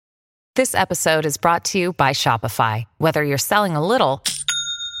This episode is brought to you by Shopify. Whether you're selling a little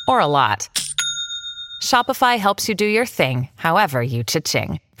or a lot, Shopify helps you do your thing, however you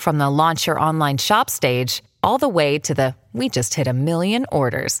cha-ching. From the launch your online shop stage, all the way to the we just hit 1 million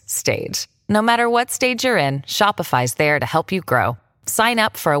orders stage. No matter what stage you're in, Shopify's there to help you grow. Sign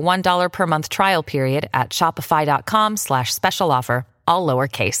up for a $1 per month trial period at shopify.com/special offer, all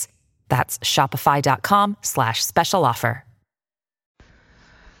lowercase. That's shopify.com/special offer.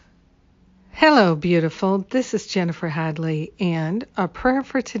 Hello, beautiful. This is Jennifer Hadley, and our prayer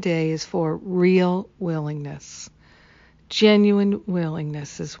for today is for real willingness. Genuine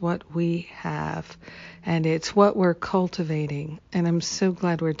willingness is what we have, and it's what we're cultivating, and I'm so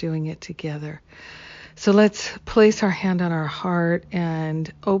glad we're doing it together. So let's place our hand on our heart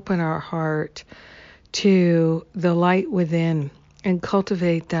and open our heart to the light within and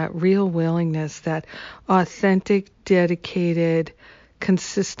cultivate that real willingness, that authentic, dedicated,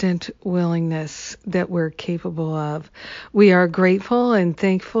 consistent willingness that we're capable of. We are grateful and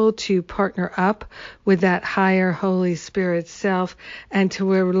thankful to partner up with that higher Holy Spirit self and to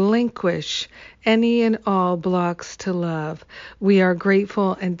relinquish any and all blocks to love. We are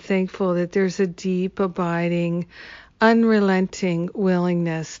grateful and thankful that there's a deep, abiding, unrelenting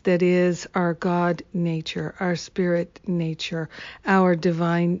willingness that is our God nature, our spirit nature, our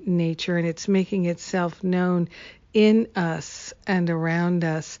divine nature, and it's making itself known in us and around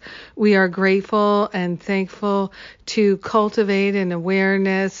us. We are grateful and thankful to cultivate an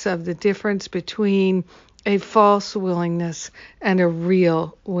awareness of the difference between a false willingness and a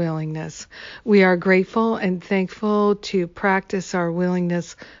real willingness. We are grateful and thankful to practice our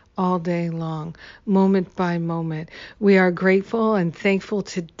willingness all day long, moment by moment. We are grateful and thankful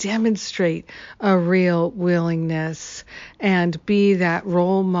to demonstrate a real willingness and be that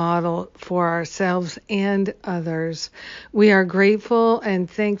role model for ourselves and others. We are grateful and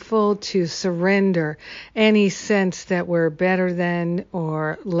thankful to surrender any sense that we're better than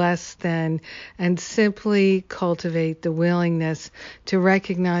or less than and simply cultivate the willingness to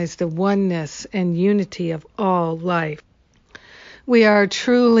recognize the oneness and unity of all life. We are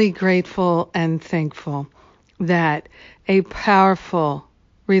truly grateful and thankful that a powerful,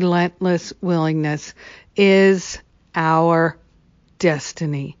 relentless willingness is our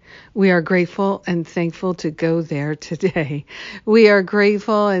destiny. We are grateful and thankful to go there today. We are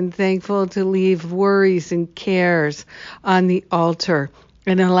grateful and thankful to leave worries and cares on the altar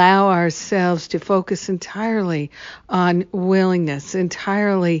and allow ourselves to focus entirely on willingness,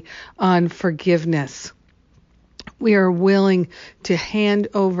 entirely on forgiveness. We are willing to hand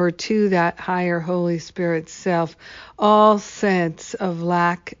over to that higher Holy Spirit self all sense of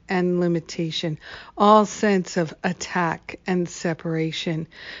lack and limitation, all sense of attack and separation.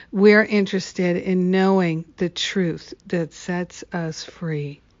 We're interested in knowing the truth that sets us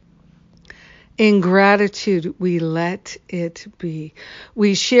free. In gratitude, we let it be.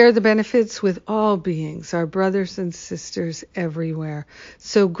 We share the benefits with all beings, our brothers and sisters everywhere.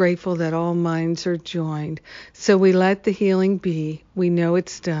 So grateful that all minds are joined. So we let the healing be. We know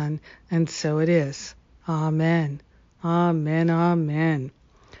it's done, and so it is. Amen. Amen. Amen.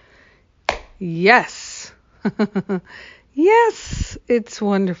 Yes. Yes, it's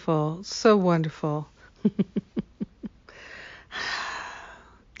wonderful. So wonderful.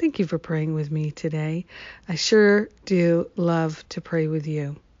 Thank you for praying with me today. I sure do love to pray with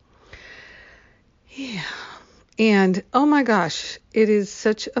you. Yeah. And oh my gosh, it is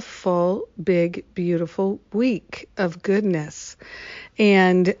such a full, big, beautiful week of goodness.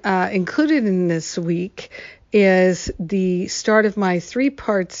 And included in this week is the start of my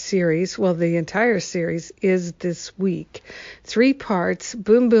 3-part series. Well, the entire series is this week. 3 parts,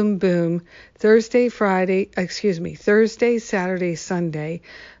 boom, boom, boom. Thursday, Saturday, Sunday,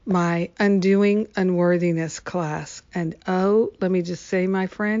 my Undoing Unworthiness class. And oh, let me just say, my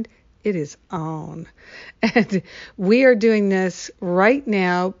friend, it is on. And we are doing this right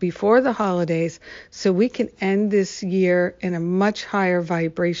now before the holidays so we can end this year in a much higher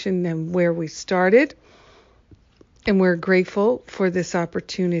vibration than where we started. And we're grateful for this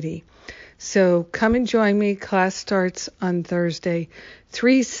opportunity. So come and join me. Class starts on Thursday.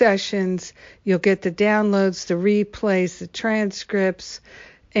 3 sessions. You'll get the downloads, the replays, the transcripts,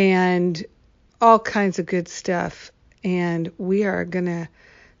 and all kinds of good stuff. And we are going to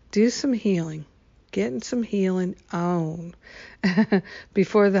do some healing, getting some healing on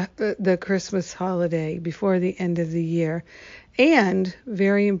before the Christmas holiday, before the end of the year. And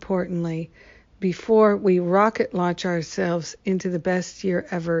very importantly, before we rocket launch ourselves into the best year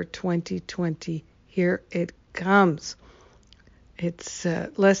ever, 2020. Here it comes. It's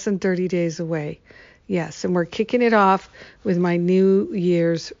less than 30 days away. Yes, and we're kicking it off with my New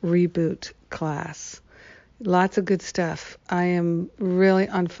Year's reboot class. Lots of good stuff. I am really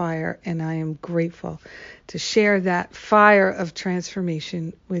on fire, and I am grateful to share that fire of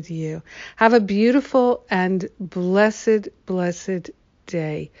transformation with you. Have a beautiful and blessed, blessed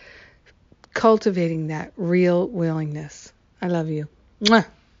day, cultivating that real willingness. I love you. Mwah.